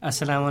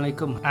Assalamu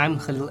alaikum. I'm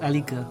Khalil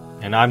Alika.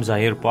 And I'm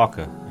Zahir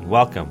Parker, and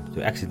welcome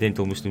to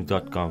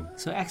accidentalmuslims.com.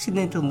 So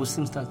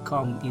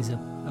accidentalmuslims.com is a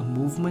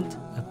movement,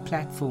 a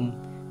platform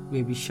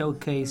where we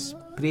showcase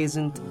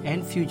present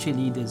and future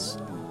leaders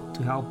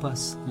to help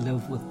us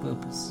live with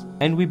purpose.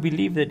 And we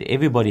believe that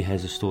everybody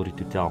has a story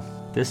to tell.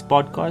 This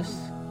podcast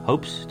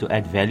hopes to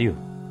add value.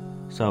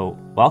 So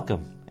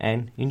welcome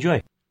and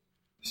enjoy.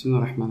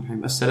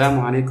 Bismillahirrahmanirrahim.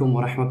 Assalamu alaikum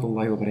wa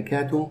rahmatullahi wa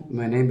barakatuh.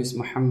 My name is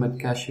Muhammad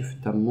Kashif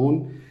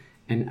Tammoon,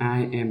 and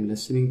I am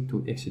listening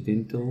to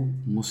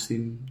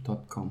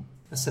accidentalmuslim.com.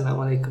 Assalamu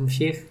alaikum,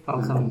 Sheikh.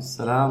 Welcome.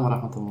 Assalamu wa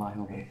rahmatullahi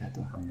wa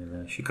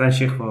barakatuh. Shukran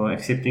Sheikh for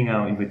accepting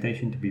our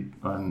invitation to be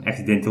on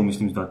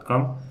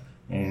accidentalmuslims.com,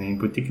 and in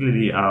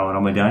particularly our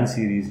Ramadan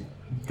series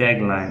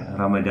tagline,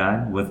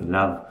 Ramadan with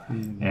love.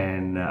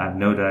 And I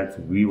know that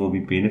we will be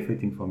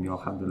benefiting from you,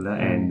 alhamdulillah,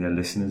 and the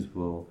listeners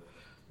will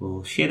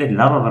share that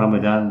love of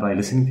Ramadan by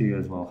listening to you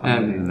as well,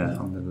 alhamdulillah.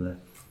 Alhamdulillah.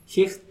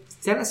 Sheikh,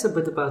 tell us a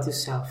bit about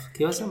yourself.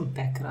 Give us some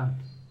background.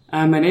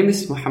 My name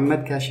is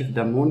Muhammad Kashif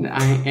Damoon.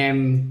 I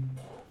am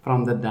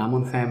from the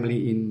Damoon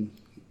family in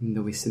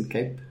the Western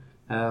Cape.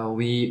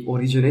 We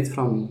originate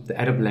from the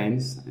Arab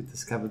lands. I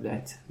discovered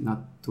that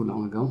not too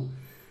long ago.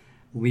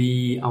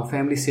 Our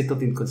family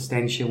settled in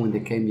Constantia when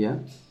they came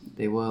here.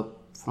 They were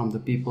from the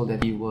people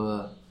that we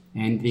were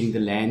handling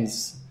the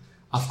lands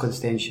of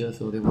Constantia,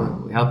 so they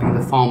were helping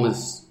the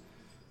farmers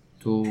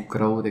to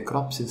grow their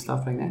crops and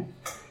stuff like that.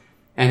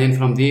 And then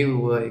from there we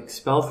were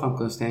expelled from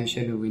Constantia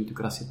and we went to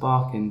Grassy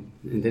Park, and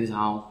that is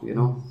how,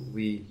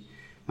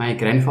 my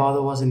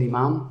grandfather was an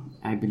imam.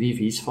 I believe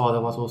his father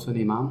was also an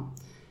imam.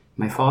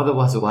 My father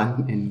was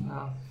one, and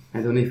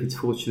I don't know if it's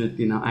fortunate,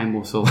 I'm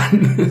also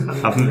one.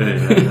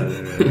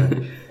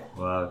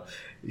 Wow.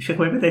 Sheikh,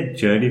 maybe that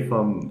journey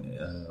from,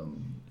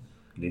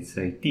 let's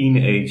say,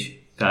 teenage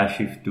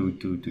Kashif to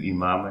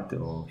imamate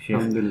or Sheikh.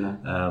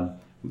 Alhamdulillah.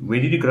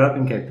 Where did you grow up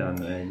in Cape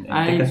Town? And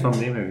take us from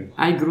there, maybe.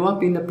 I grew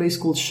up in a place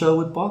called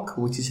Sherwood Park,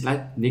 which is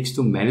like next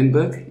to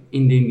Manenberg.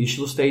 In the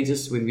initial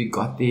stages, when we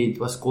got there, it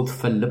was called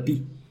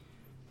Philippi,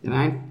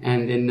 right?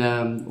 And then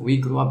we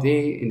grew up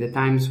there in the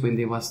times when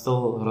there was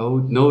still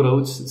no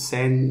roads,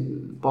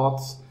 sand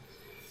paths.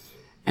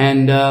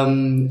 And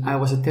I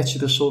was attached to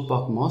the Sherwood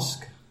Park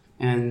Mosque,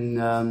 and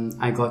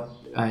I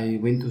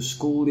went to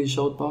school in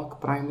Sherwood Park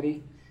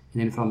Primary,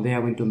 and then from there I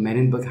went to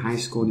Manenberg High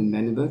School in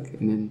Manenberg,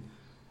 and then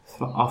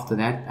after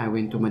that, I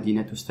went to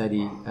Medina to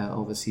study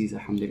overseas,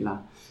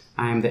 alhamdulillah.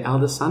 I am the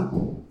eldest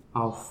son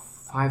of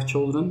 5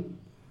 children.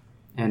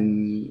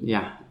 And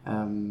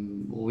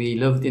we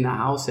lived in a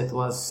house that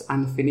was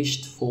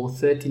unfinished for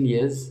 13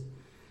 years.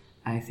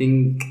 I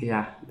think,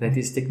 that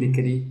is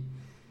technically,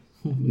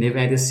 never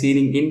had a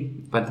ceiling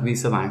in, but we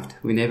survived.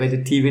 We never had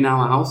a TV in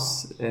our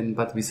house,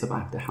 but we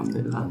survived,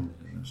 alhamdulillah.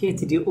 Yeah,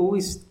 did you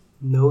always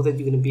know that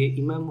you're going to be an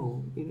imam?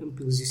 Or,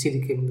 because you said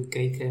you came with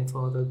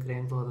great-grandfather,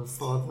 grandfather,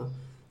 father.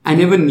 I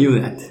never knew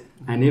that.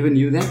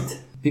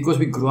 Because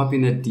we grew up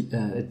in a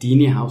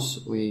Dini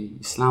house where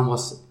Islam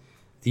was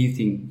the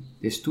thing.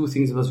 There's 2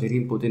 things that was very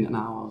important in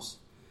our house.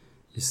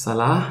 The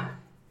Salah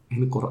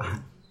and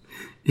Quran.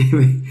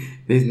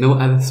 There's no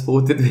other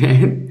sport that we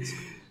had.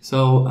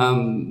 So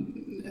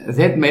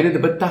that made it a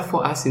bit tough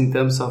for us in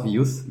terms of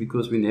youth,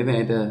 because we never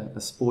had a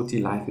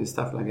sporty life and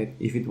stuff like that.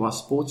 If it was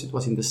sports, it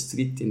was in the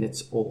street, and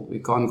that's all. We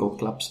can't go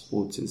club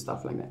sports and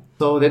stuff like that.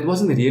 So that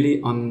wasn't really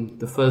on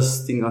the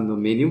first thing on the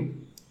menu.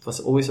 It was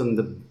always on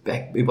the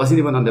back. It wasn't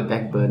even on the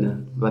back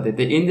burner. But at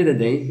the end of the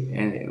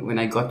day, when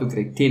I got to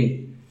grade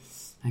 10,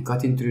 I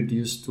got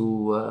introduced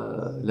to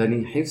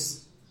learning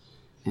Hifz,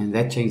 and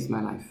that changed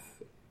my life.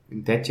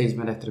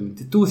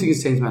 The 2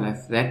 things changed my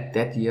life.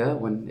 That year,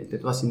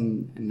 that was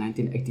in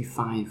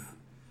 1985,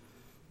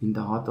 in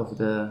the heart of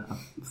the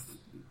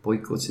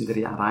boycotts and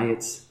the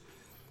riots,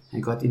 I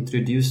got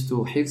introduced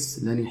to Hifz,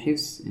 learning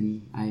Hifz,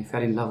 and I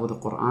fell in love with the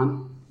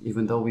Quran.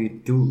 Even though we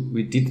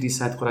did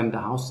recite Quran in the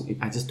house,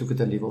 I just took it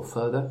a level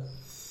further.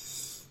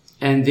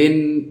 And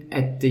then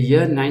at the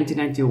year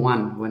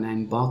 1991, when I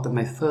embarked on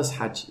my first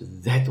Hajj,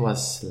 that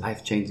was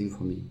life-changing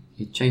for me.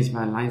 It changed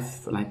my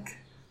life like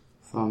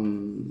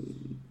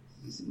from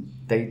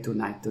day to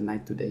night to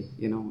day.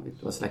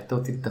 It was like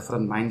totally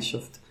different mind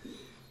shift.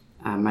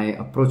 My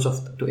approach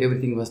to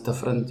everything was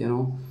different.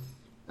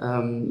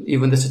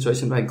 Even the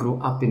situation where I grew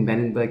up in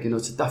Manenberg,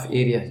 it's a tough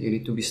area. You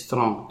need to be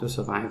strong to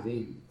survive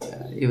there.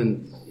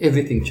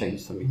 Everything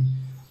changed for me.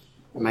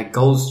 My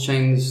goals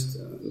changed,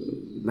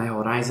 my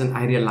horizon.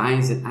 I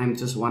realized that I'm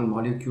just one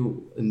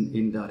molecule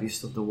in the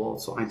rest of the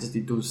world. So I just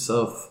need to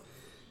serve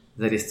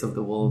the rest of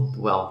the world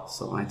well.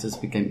 So I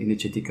just became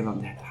energetic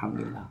around that,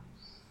 alhamdulillah.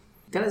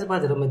 Tell us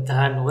about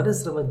Ramadan. What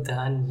does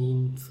Ramadan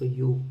mean for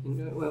you?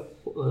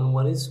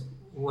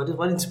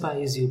 What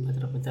inspires you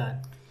about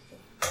Ramadan?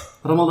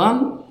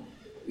 Ramadan,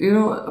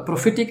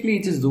 prophetically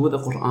it is to do with the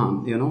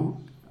Quran,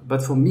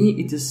 But for me,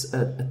 it is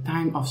a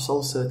time of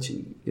soul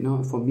searching.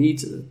 For me,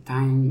 it's a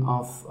time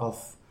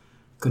of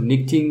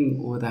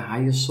connecting with the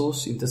higher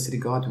source. In this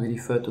regard, we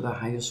refer to the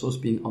higher source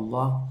being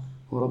Allah,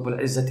 Rabbul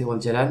Izzati wal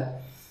Jalal.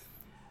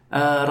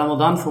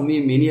 Ramadan for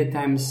me many a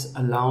times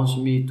allows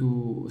me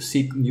to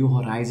seek new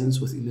horizons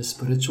within the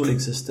spiritual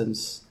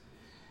existence.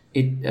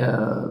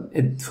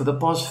 For the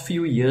past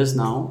few years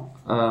now,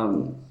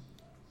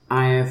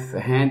 I have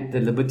had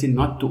the liberty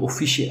not to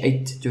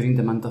officiate during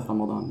the month of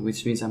Ramadan,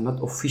 which means I'm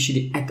not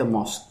officially at the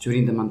mosque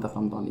during the month of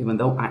Ramadan, even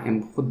though I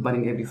am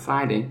khutbahing every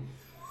Friday.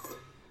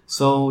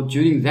 So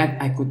during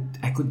that, I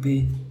could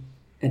be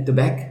at the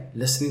back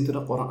listening to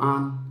the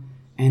Quran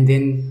and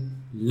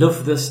then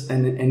live this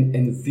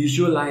and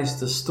visualize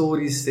the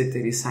stories that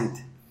they recite.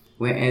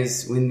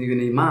 Whereas when you're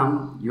an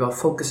imam, you are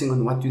focusing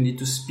on what you need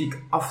to speak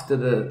after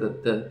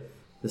the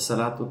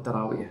Salatul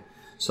Taraweeh.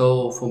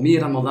 So for me,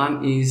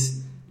 Ramadan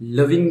is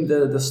living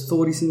the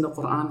stories in the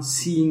Quran,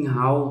 seeing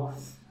how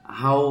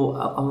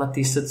Allah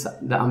tested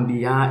the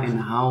Anbiya and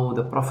how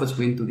the prophets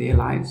went to their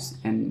lives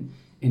and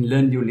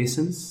learned new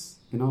lessons.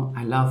 You know,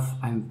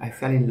 I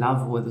fell in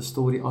love with the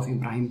story of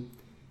Ibrahim,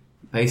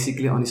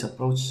 basically on his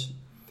approach.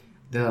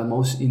 The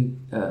most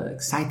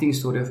exciting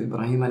story of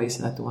Ibrahim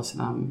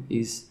ﷺ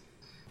is,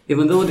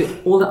 even though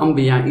all the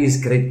Anbiya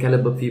is great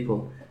caliber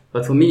people,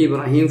 but for me,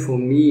 Ibrahim,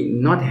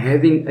 not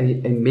having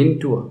a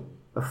mentor,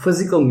 a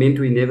physical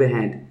mentor he never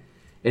had,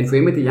 and for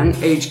him at a young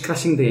age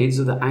crushing the heads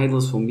of the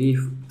idols,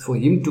 for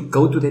him to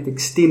go to that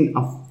extent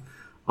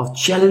of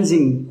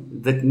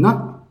challenging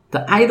not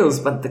the idols,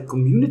 but the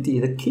community,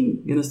 the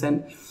king, you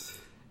understand?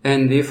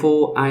 And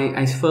therefore,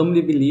 I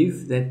firmly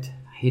believe that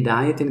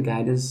Hidayat and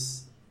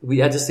guidance,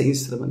 we are just the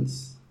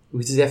instruments.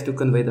 We just have to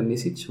convey the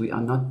message. We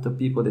are not the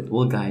people that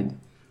will guide.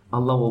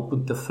 Allah will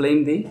put the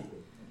flame there,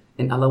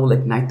 and Allah will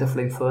ignite the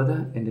flame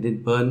further, and let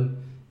it burn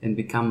and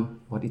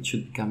become what it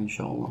should become,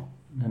 inshallah.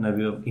 And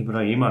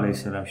Ibrahim alayhi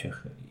salam, Sheikh,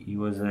 he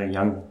was a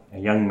young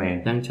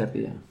man. Young chap,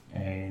 yeah.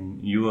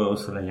 And you were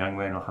also a young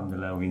man,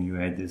 alhamdulillah, when you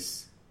had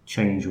this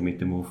change or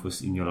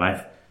metamorphosis in your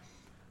life.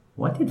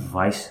 What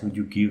advice would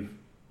you give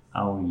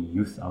our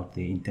youth out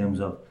there in terms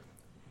of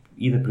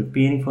either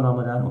preparing for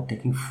Ramadan or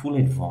taking full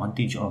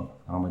advantage of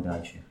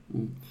Ramadan, Sheikh?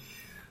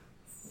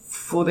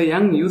 For the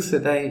young youth,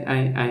 that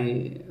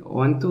I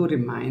want to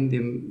remind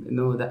them,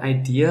 the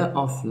idea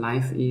of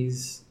life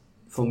is,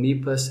 for me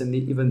personally,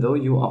 even though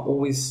you are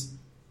always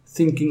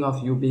thinking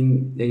of you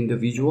being the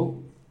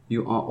individual,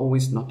 you are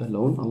always not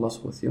alone. Allah's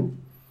with you.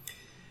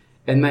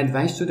 And my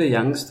advice to the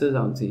youngsters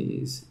out there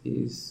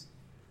is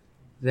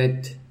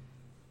that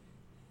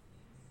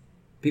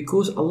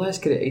because Allah has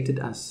created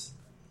us,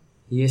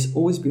 He has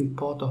always been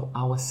part of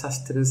our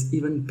sustenance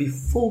even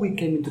before we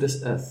came into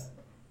this earth.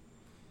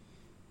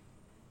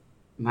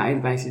 My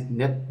advice is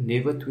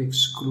never to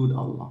exclude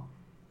Allah.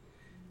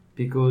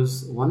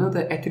 Because one of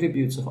the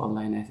attributes of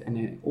Allah, and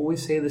I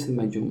always say this in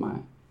my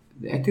Jummah,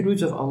 the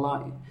attributes of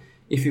Allah,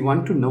 if you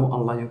want to know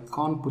Allah, you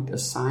can't put a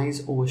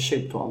size or a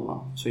shape to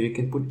Allah. So you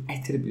can put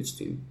attributes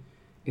to Him.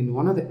 And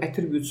one of the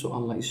attributes of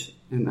Allah is,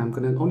 and I'm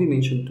going to only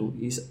mention two,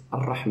 is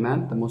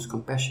Ar-Rahman, the most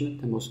compassionate,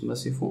 the most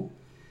merciful,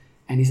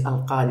 and He's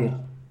Al-Qadir,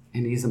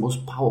 and He is the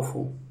most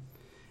powerful.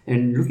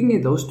 And looking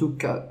at those two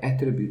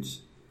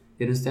attributes,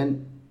 you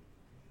understand,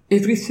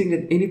 everything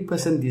that any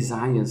person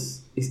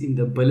desires is in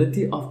the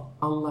ability of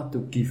Allah to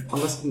give.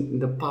 Allah's in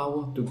the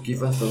power to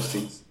give us those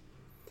things.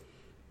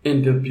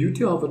 And the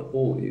beauty of it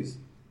all is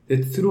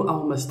that through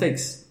our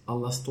mistakes,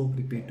 Allah still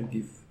prepared to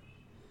give.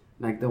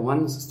 Like the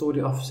one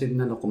story of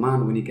Sayyidina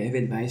Luqman, when he gave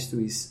advice to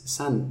his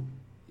son,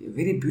 a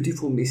very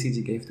beautiful message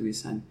he gave to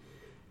his son.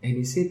 And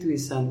he said to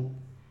his son,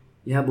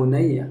 Ya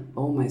bunayya,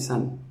 oh my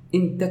son,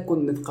 إن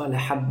تكن مثقال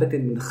حبة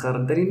من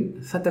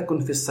خردل فتكن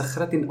في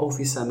الصخرة أو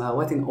في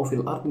سماوات أو في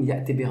الأرض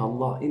يأتي بها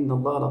الله إن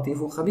الله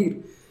لطيف خبير.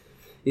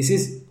 He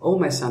says, oh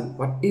my son,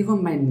 whatever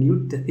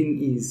minute the thing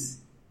is,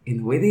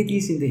 and whether it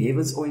is in the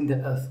heavens or in the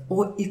earth,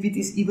 or if it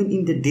is even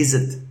in the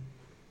desert,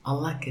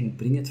 Allah can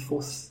bring it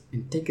forth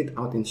and take it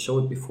out and show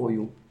it before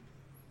you.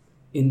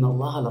 Inna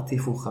Allah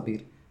latifun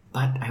khabir.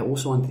 But I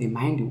also want to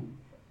remind you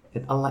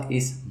that Allah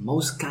is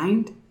most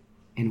kind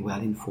and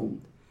well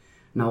informed.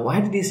 Now,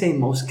 why did He say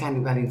most kind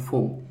and well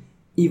informed?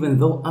 Even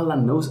though Allah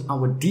knows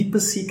our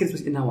deepest secrets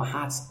within our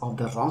hearts of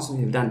the wrongs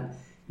we have done,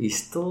 He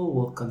still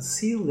will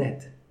conceal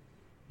that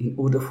in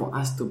order for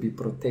us to be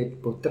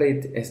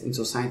portrayed as in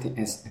society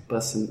as a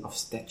person of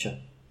stature.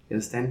 You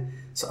understand?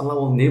 So Allah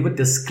will never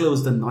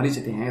disclose the knowledge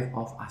that He have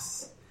of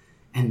us.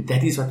 And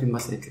that is what we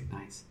must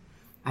recognize.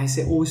 I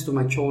say always to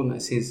my children, I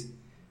says,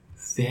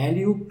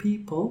 value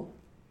people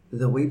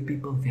the way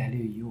people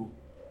value you.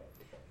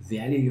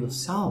 Value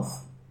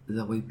yourself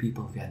the way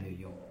people value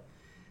you.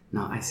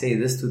 Now I say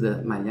this to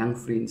my young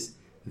friends,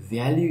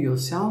 value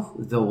yourself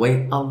the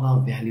way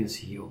Allah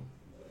values you.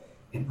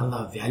 And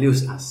Allah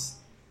values us.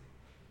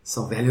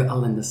 So value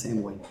Allah in the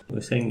same way. You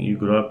were saying you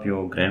grew up,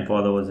 your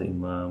grandfather was an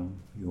imam,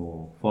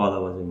 your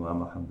father was an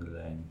imam,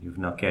 alhamdulillah, and you've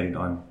now carried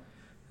on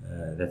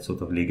that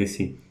sort of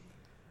legacy.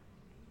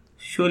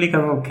 Surely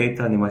coming from Cape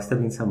Town, there must have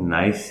been some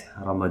nice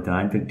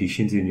Ramadan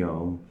traditions in your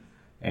home.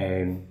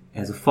 And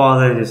as a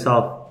father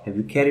yourself, have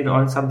you carried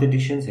on some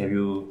traditions? Have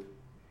you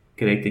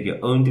created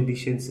your own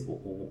traditions?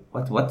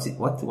 What's the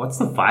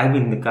vibe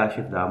in the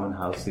Kashif Daman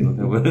house in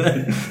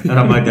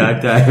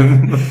Ramadan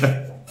time?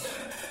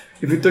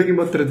 If you're talking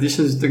about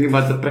traditions, you're talking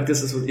about the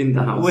practices within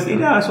the house. Within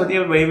the house,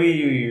 whatever, maybe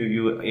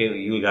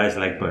you guys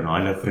like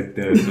banana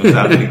fritters or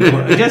something.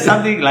 Just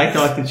something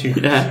light-hearted.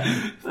 Yeah.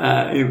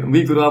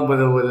 We grew up with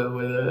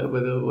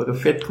a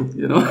fat cook,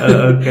 you know.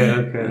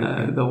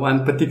 Okay. The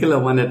one particular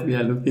one that we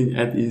are looking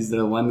at is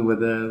the one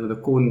with the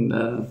corn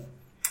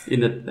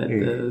in it,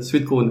 the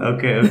sweet corn.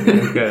 Okay.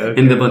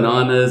 And the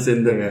bananas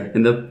and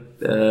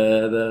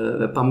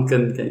the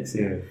pumpkin cakes.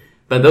 Yeah.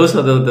 But those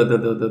are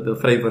the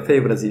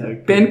favorites. Yeah.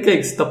 Okay.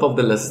 Pancakes, top of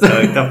the list.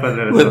 Top of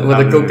the list.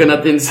 with a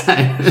coconut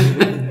inside.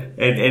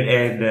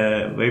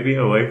 and maybe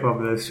away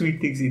from the sweet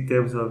things in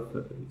terms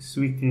of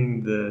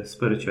sweetening the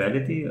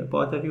spirituality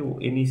part of you.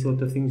 Any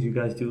sort of things you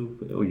guys do,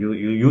 or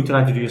you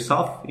try to do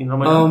yourself in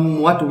Ramadan?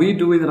 What we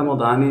do in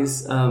Ramadan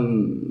is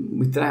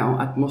we try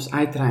our utmost.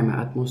 I try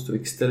my utmost to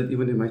instill it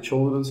even in my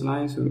children's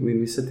lives. When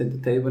we sit at the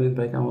table and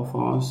break our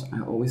fast,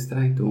 I always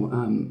try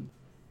to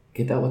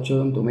get our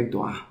children to make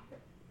dua.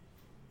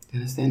 You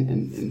understand?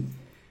 And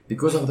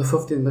because of the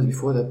 15 minutes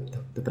before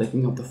the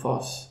breaking of the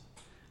fast,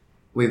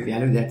 we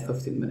value that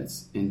 15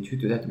 minutes. And due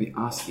to that, we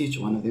ask each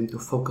one of them to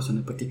focus on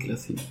a particular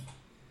thing.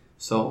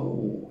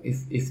 So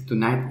if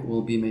tonight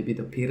will be maybe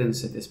the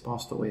parents that has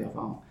passed away of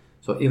our,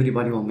 so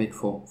everybody will make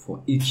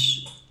for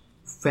each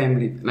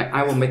family. Like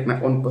I will make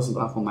my own personal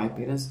dua for my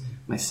parents.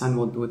 My son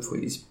will do it for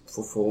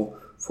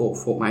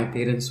my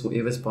parents,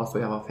 whoever's passed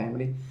away of our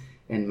family.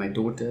 And my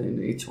daughter and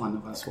each one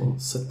of us will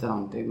sit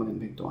around the table and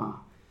make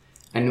dua.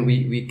 And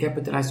we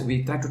capitalize,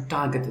 we try to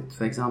target it.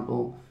 For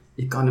example,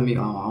 economy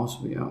of our house,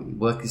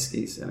 work is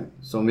case.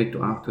 So make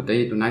dua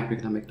today, tonight we're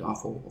going to make dua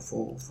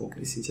for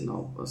Christians and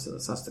our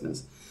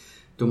sustenance.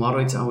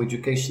 Tomorrow it's our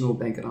educational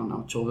background.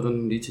 Our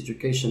children need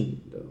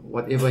education.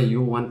 Whatever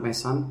you want, my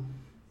son,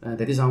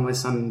 that is how my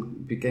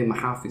son became a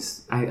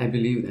hafiz. I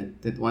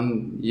believe that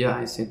 1 year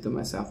I said to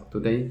myself,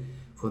 today,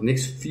 for the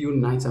next few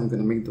nights I'm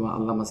going to make dua,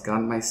 Allah must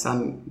grant my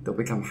son to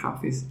become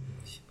hafiz.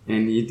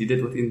 And he did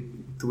it within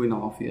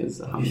 2.5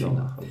 years,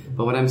 alhamdulillah.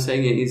 But what I'm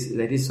saying is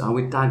that is how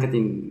we're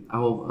targeting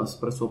our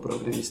spiritual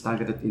program is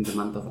targeted in the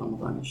month of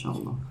Ramadan,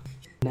 inshallah.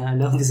 Now, I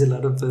know there's a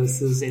lot of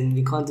verses and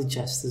we can't do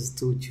justice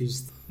to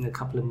choose in a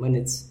couple of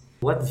minutes.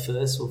 What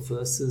verse or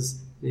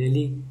verses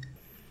really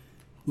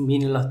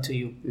mean a lot to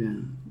you?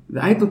 Yeah. The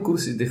Ayatul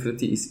Kursi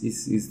definitely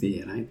is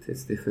there, right?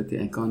 It's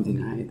definitely, I can't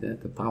deny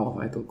the power of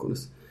Ayatul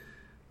Kursi.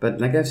 But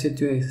like I've said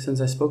to you,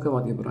 since I spoke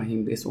about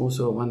Ibrahim, there's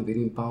also one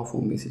very powerful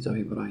message of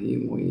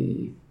Ibrahim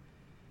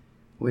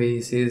where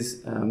he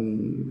says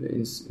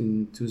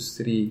in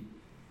 2:3,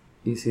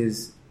 he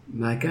says,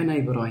 ما كان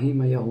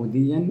إبراهيم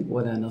يهوديا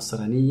ولا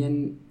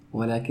نصرانيا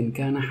ولكن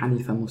كان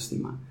حنيفا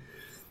مسلما.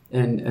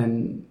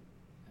 And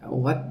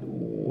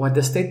what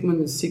the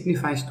statement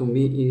signifies to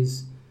me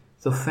is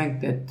the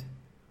fact that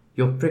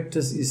your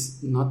practice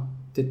is not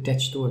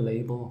attached to a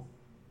label.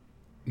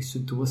 It's to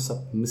do a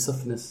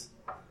submissiveness.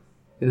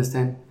 You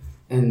understand?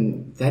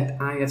 And that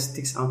ayah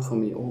sticks out for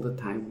me all the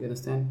time. You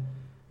understand?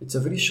 It's a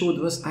very short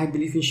verse. I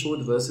believe in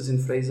short verses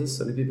and phrases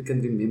so that people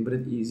can remember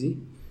it easy.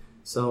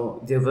 So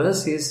the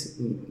verse is,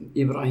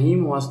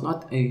 Ibrahim was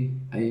not a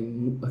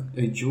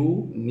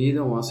Jew,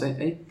 neither was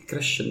a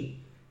Christian,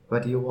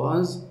 but he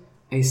was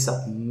a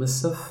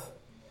submissive,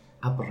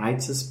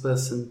 uprighteous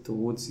person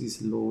towards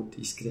his Lord,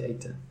 his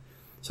Creator.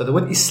 So the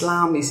word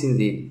Islam is in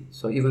there.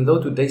 So even though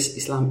today's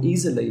Islam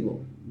is a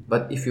label,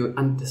 but if you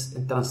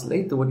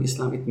translate the word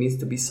Islam, it means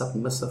to be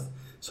submissive.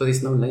 So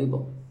there's no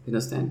label. You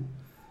understand?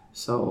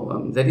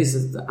 So that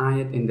is the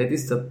ayat, and that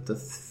is the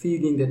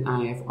feeling that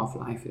I have of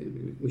life.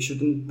 We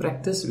shouldn't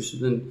practice, we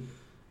shouldn't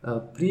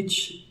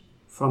preach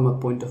from a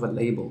point of a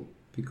label.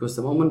 Because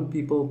the moment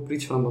people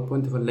preach from a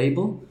point of a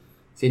label,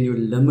 then you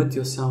limit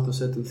yourself to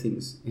certain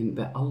things. And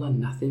by Allah,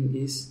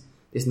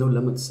 there's no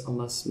limits.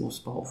 Allah's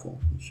most powerful,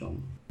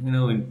 inshallah. You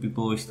know, when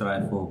people always try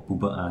for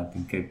Buba'at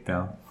in Cape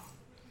Town,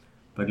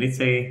 but let's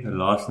say the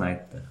last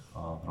night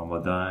of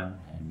Ramadan,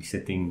 and we're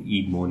sitting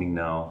Eid morning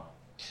now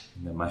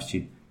in the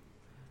masjid,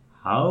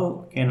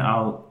 how can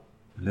our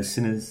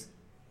listeners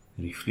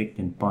reflect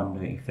and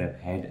ponder if they've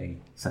had a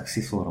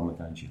successful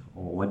Ramadan?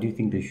 Or what do you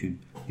think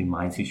the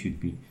mindset should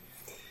be?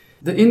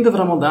 The end of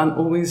Ramadan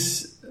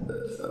always,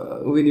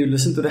 when you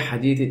listen to the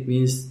hadith, it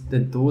means the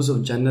doors of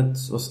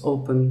Jannat was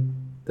open,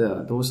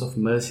 the doors of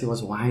mercy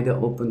was wider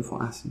open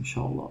for us,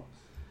 inshallah.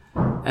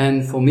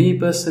 And for me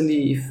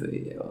personally, if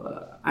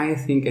I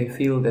think and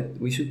feel that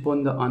we should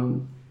ponder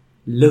on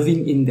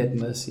living in that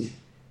mercy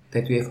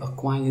that we have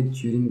acquired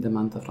during the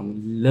month of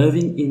Ramadan,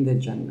 living in the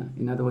Jannah.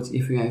 In other words,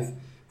 if you have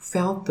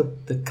felt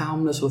the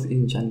calmness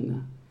within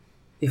Jannah,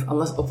 if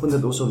Allah's opened the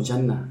doors of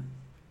Jannah,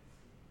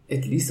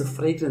 at least the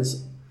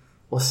fragrance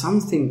or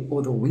something,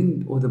 or the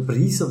wind or the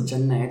breeze of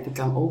Jannah had to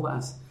come over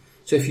us.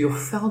 So if you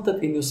felt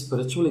it in your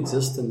spiritual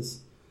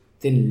existence,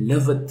 then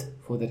live it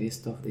for the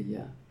rest of the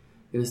year.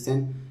 You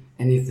understand?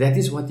 And if that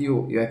is what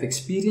you have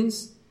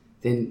experienced,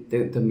 then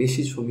the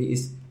message for me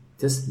is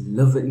just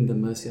live in the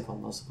mercy of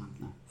Allah subhanahu wa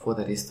ta'ala for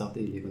the rest of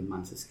the 11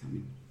 months is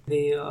coming.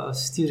 There are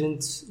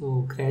students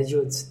or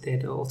graduates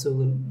that are also,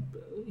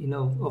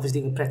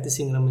 obviously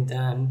practicing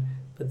Ramadan,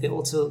 but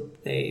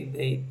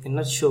they're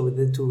not sure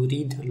whether to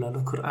read a lot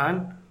of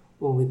Quran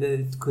or whether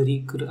to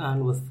read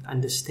Quran with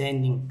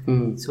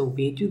understanding. So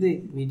where do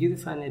they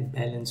find that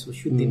balance, or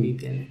should there be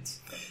balance?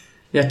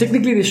 Yeah,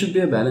 technically there should be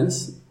a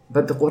balance,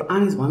 but the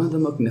Quran is one of the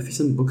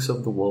magnificent books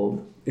of the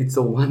world. It's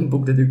the one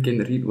book that you can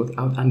read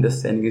without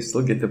understanding and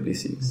still get the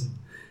blessings.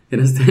 You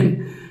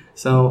understand?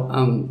 So,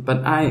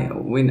 but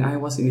when I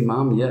was in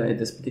Imam here at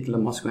this particular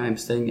mosque where I'm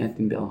staying at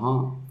in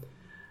Belha,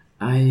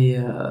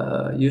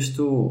 I used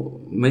to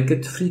make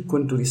it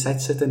frequent to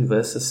recite certain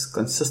verses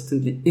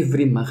consistently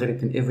every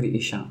Maghrib and every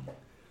Isha.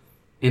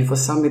 And for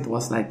some it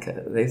was like,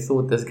 they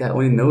thought this guy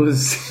only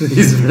knows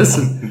these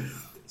verses.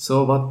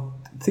 So about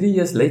 3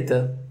 years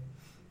later,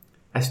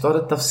 I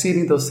started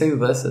tafsiring those same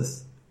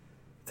verses.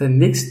 The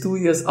next 2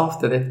 years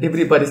after that,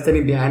 everybody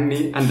standing behind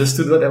me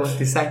understood what I was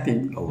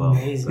reciting. Oh, wow.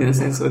 Amazing. You know,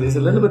 so there's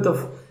a little bit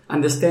of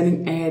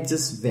understanding adds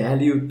just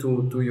value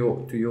to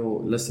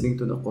your listening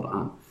to the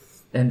Quran.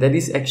 And that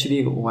is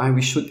actually why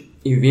we should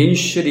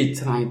eventually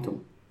try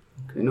to.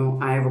 You know,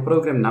 I have a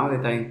program now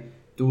that I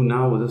do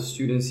now with the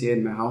students here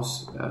in my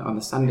house on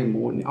a Sunday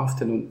morning,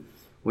 afternoon,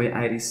 where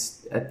I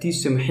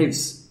teach them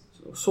hifz,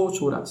 so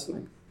surahs.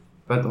 Like.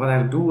 But what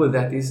I'll do with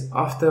that is,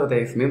 after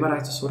they've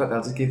memorized the surah,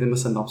 I'll just give them a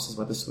synopsis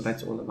what the surah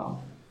is all about.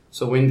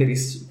 So when there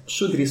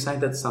should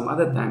recite it some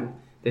other time,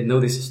 they know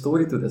there's a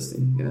story to this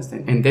thing. You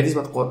understand? And that is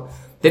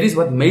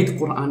what made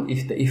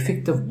Quran the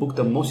effective book,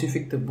 the most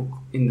effective book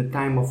in the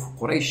time of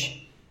Quraysh,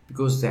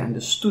 because they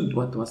understood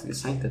what was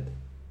recited,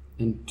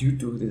 and due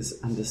to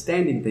this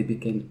understanding, they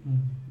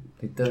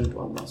turned to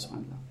Allah subhanahu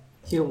wa ta'ala.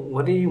 Yeah,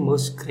 what are you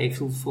most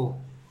grateful for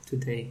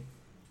today?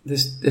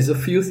 There's a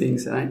few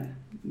things, right?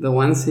 The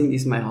one thing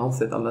is my health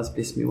that Allah has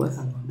blessed me with.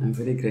 I'm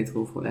very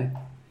grateful for that.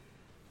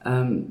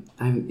 I'm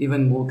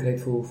even more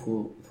grateful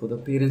for the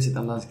parents that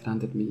Allah has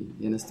granted me.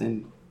 You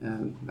understand?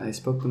 I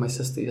spoke to my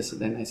sister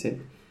yesterday and I said,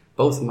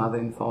 both mother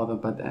and father,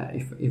 but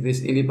if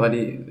there's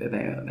anybody that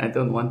I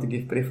don't want to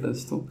give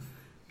preference to,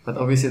 but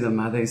obviously the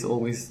mother is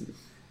always,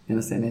 you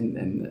understand,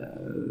 and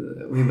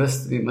we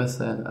miss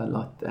her a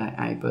lot.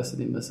 I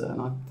personally miss her a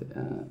lot.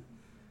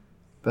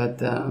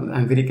 But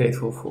I'm very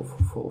grateful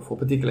for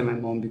particularly my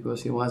mom, because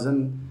she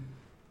wasn't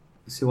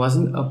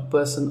a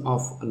person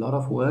of a lot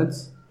of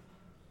words,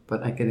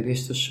 but I can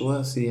rest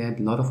assured she had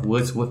a lot of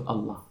words with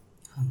Allah.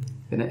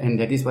 And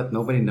that is what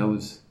nobody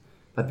knows.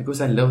 But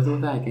because I loved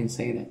her, I can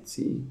say that.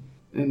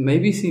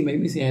 Maybe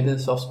she had a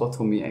soft spot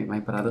for me. My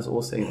brothers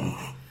all say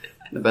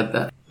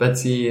that. But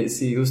she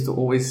used to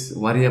always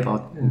worry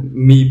about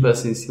me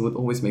personally. She would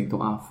always make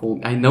dua for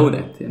me. I know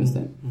that, you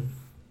understand?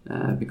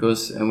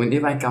 Because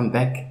whenever I come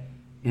back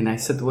and I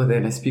sit with her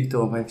and I speak to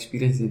her my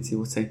experience, and she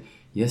would say,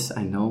 yes,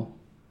 I know.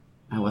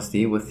 I was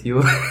there with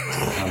you.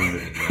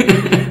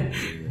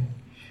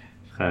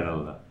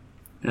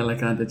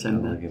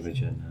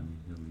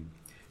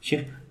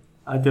 Sheikh,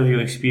 out of your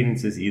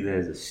experiences, either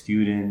as a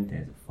student,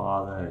 as a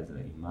father, as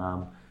an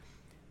imam,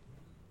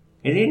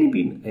 has there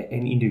been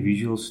an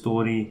individual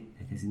story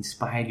that has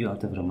inspired you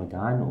out of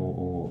Ramadan,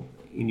 or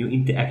in your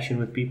interaction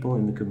with people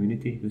in the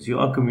community? Because you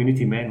are a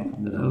community man.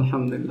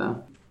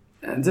 Alhamdulillah.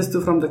 Just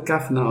from the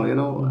Kaf now, you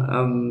know,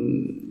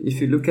 if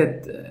you look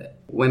at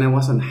when I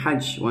was on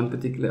Hajj, one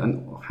particular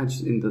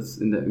Hajj in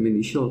the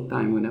initial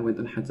time when I went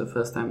on Hajj the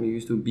first time, I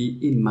used to be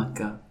in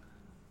Makkah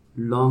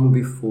long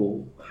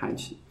before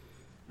Hajj.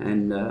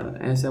 And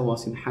as I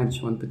was in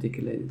Hajj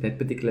that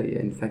particular year,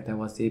 in fact, I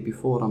was there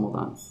before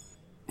Ramadan.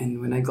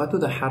 And when I got to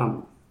the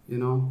Haram, you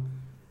know,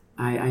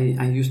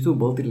 I used to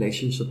build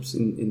relationships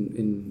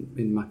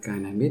in Makkah,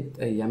 and I met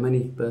a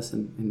Yemeni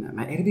person, and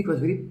my Arabic was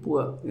very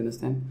poor, you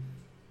understand?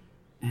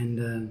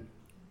 And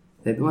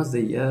that was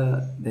the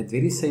year, that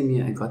very same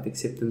year, I got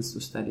acceptance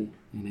to study,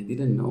 and I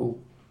didn't know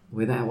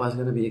whether I was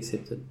going to be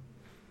accepted.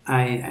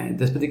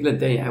 This particular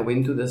day, I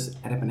went to this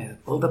Arab and I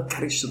pulled up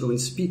courage to go and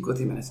speak with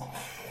him.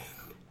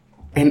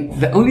 And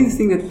the only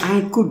thing that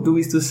I could do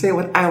is to say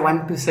what I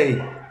want to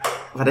say.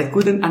 But I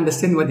couldn't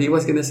understand what he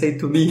was going to say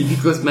to me,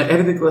 because my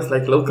Arabic was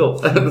like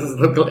local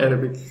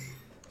Arabic.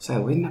 So I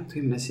went up to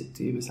him and I said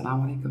to him,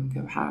 Assalamu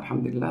alaikum,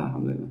 alhamdulillah,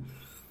 alhamdulillah.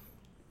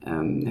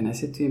 And I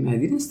said to him, I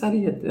didn't study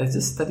yet, I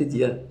just studied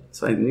here.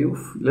 So I knew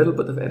a little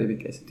bit of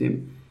Arabic. I said to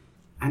him,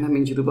 I'm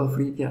in Juba,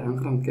 Africa, I'm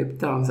from Cape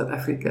Town, South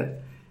Africa.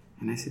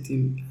 And I said to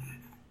him,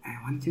 I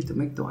want you to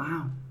make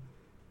dua.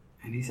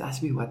 And he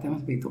asked me what I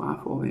must make dua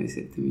for. And he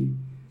said to me,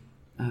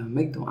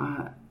 make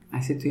dua. I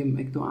said to him,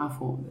 make dua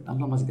for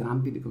Allah must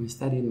grant me to come and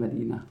study in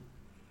Medina.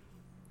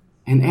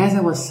 And as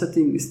I was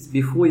sitting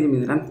before him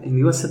and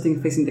he was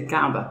sitting facing the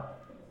Kaaba,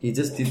 he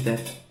just did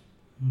that.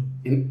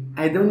 And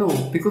I don't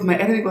know, because my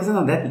Arabic wasn't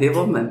on that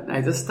level, man.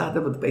 I just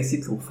started with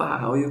basic Ufa,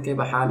 how you came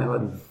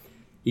bahal.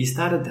 He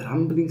started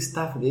rumbling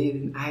stuff there,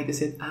 and I just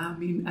said,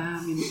 Amin,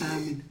 Amin,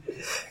 Amin.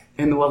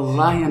 And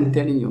wallahi, I'm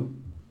telling you,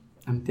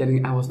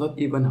 I was not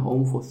even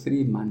home for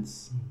 3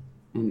 months,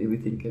 and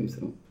everything came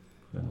through.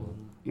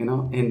 You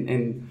know,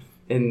 and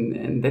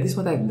that is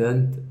what I've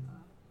learned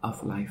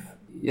of life.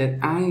 Yet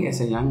I,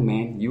 as a young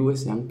man, you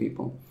as young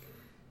people,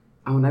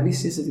 our Nabi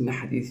says it in the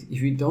hadith,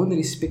 if you don't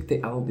respect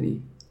the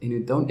elderly, and you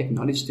don't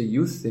acknowledge the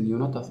youth, then you're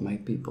not of my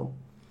people.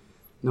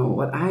 No,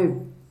 what I've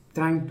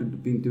trying to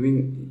be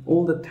doing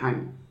all the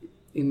time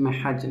in my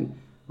Hajj, and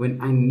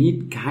when I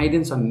need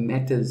guidance on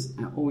matters,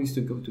 I always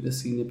to go to the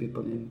senior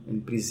people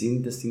and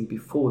present this thing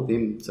before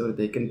them so that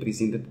they can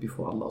present it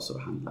before Allah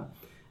subhanahu wa ta'ala.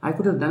 I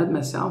could have done it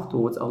myself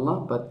towards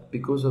Allah, but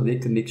because of their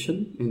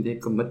connection and their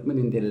commitment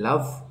and their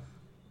love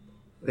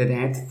that they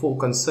had for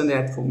concern they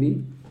had for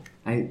me,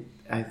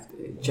 I've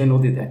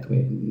channeled it that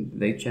way, and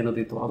they channeled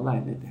it to Allah,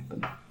 and it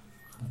happened.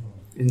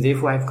 And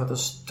therefore I've got a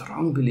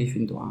strong belief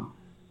in dua.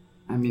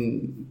 I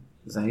mean,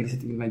 Zahir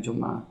sitting in my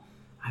Jummah,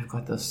 I've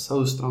got a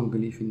so strong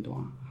belief in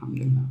dua.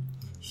 Alhamdulillah.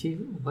 Sheikh,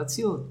 what's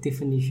your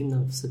definition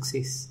of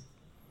success?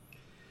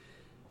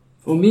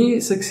 For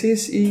me,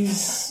 success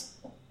is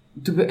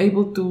to be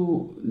able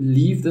to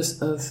leave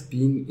this earth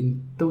being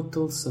in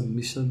total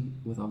submission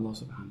with Allah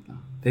subhanahu wa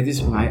ta'ala. That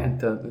is my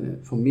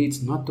interpretation. For me,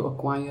 it's not to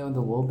acquire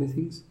the worldly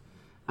things.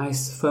 I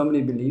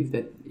firmly believe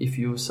that if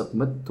you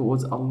submit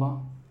towards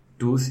Allah,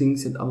 do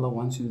things that Allah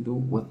wants you to do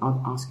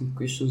without asking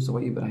questions the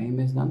way Ibrahim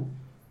has done,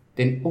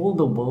 then all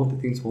the worldly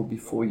things will be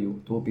for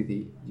you. It will be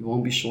there. You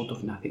won't be short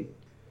of nothing.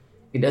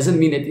 It doesn't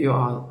mean that you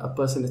are a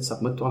person that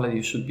submits to Allah,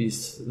 you should be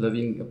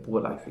living a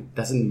poor life. It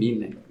doesn't mean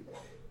that.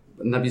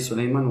 Nabi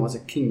Sulaiman was a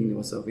king, he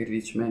was a very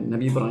rich man.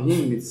 Nabi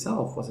Ibrahim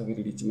itself was a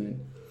very rich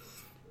man.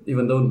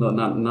 Even though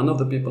none of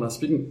the people are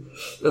speaking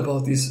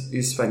about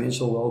his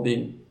financial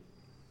well-being.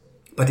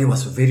 But he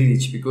was very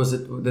rich because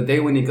the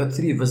day when he got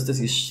 3 visitors,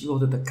 he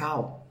slaughtered a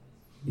cow.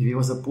 If he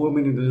was a poor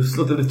man, he would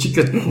slaughter a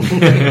chicken.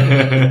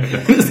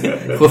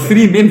 For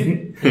 3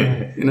 men.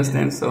 You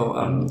understand?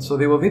 So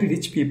they were very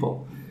rich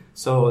people.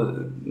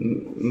 So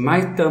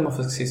my term of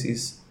success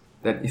is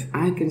that if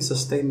I can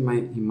sustain my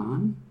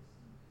iman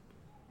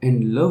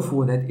and love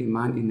with that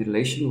iman in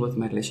relation with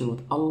my relation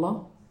with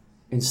Allah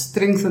and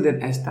strengthen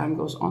that as time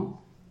goes on,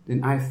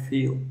 then I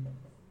feel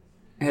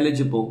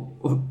eligible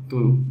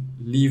to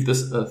leave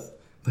this earth.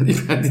 But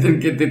if I didn't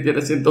get that yet, I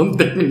said, don't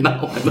take me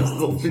now, and I'll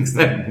still fix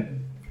that.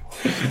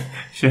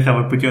 Sheikh, I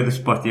will put you on the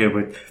spot here,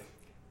 but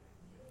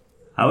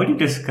how would you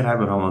describe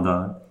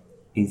Ramadan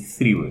in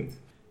 3 words?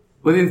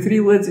 Well, in 3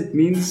 words, it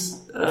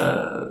means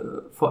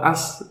for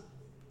us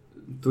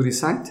to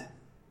recite,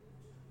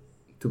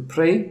 to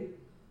pray,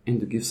 and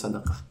to give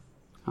sadaqah.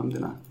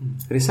 Alhamdulillah.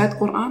 Recite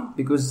Quran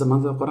because it's the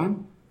month of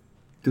Quran.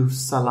 Do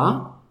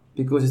salah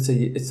because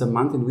it's a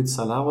month in which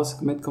salah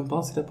was made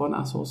compulsory upon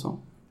us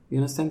also. You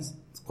understand?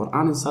 It's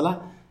Quran and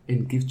salah,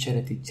 and give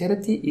charity.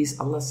 Charity is,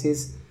 Allah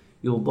says,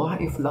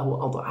 يُضَاعِفْ لَهُ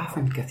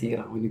أَضْعَافًا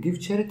كَثِيرًا. When you give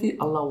charity,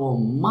 Allah will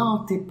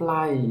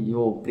multiply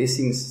your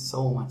blessings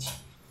so much.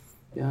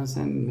 You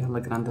understand? May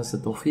Allah grant us the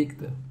tawfiq,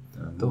 the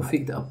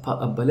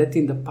ability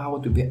and the power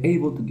to be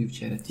able to give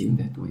charity in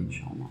that way,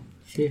 inshallah.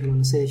 Sheikh, I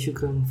want to say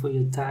shukran for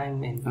your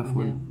time, and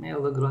may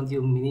Allah grant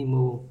you many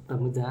more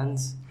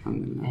Ramadans,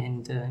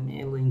 and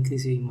may Allah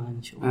increase your iman,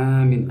 inshallah.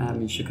 Ameen,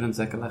 ameen. Shukran,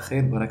 jazakallah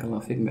khair,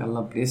 barakallah fiqh. May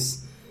Allah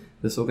bless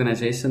this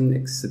organization,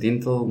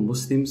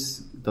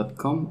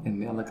 accidentalmuslims.com, and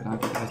may Allah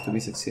grant us to be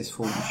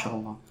successful,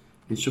 inshallah.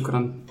 And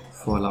shukran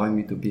for allowing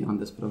me to be on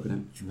this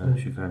program. No,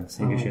 shukran.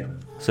 Thank you, Sheikh.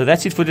 So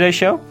that's it for today's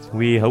show.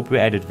 We hope we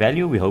added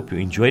value. We hope you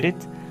enjoyed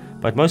it.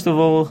 But most of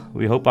all,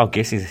 we hope our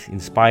guest has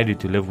inspired you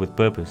to live with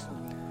purpose.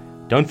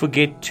 Don't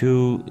forget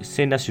to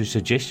send us your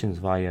suggestions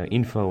via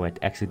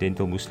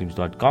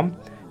info@accidentalmuslims.com.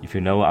 If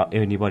you know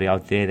anybody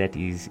out there that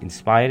is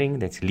inspiring,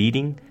 that's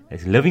leading,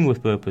 that's living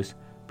with purpose,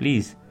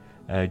 please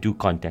do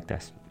contact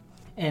us.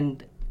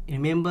 And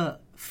remember,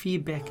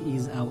 feedback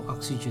is our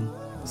oxygen.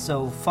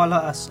 So follow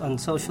us on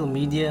social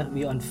media.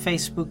 We're on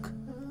Facebook,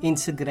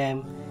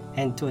 Instagram,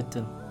 and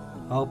Twitter.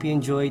 I hope you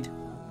enjoyed.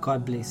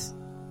 God bless.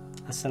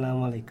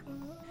 Assalamu alaikum.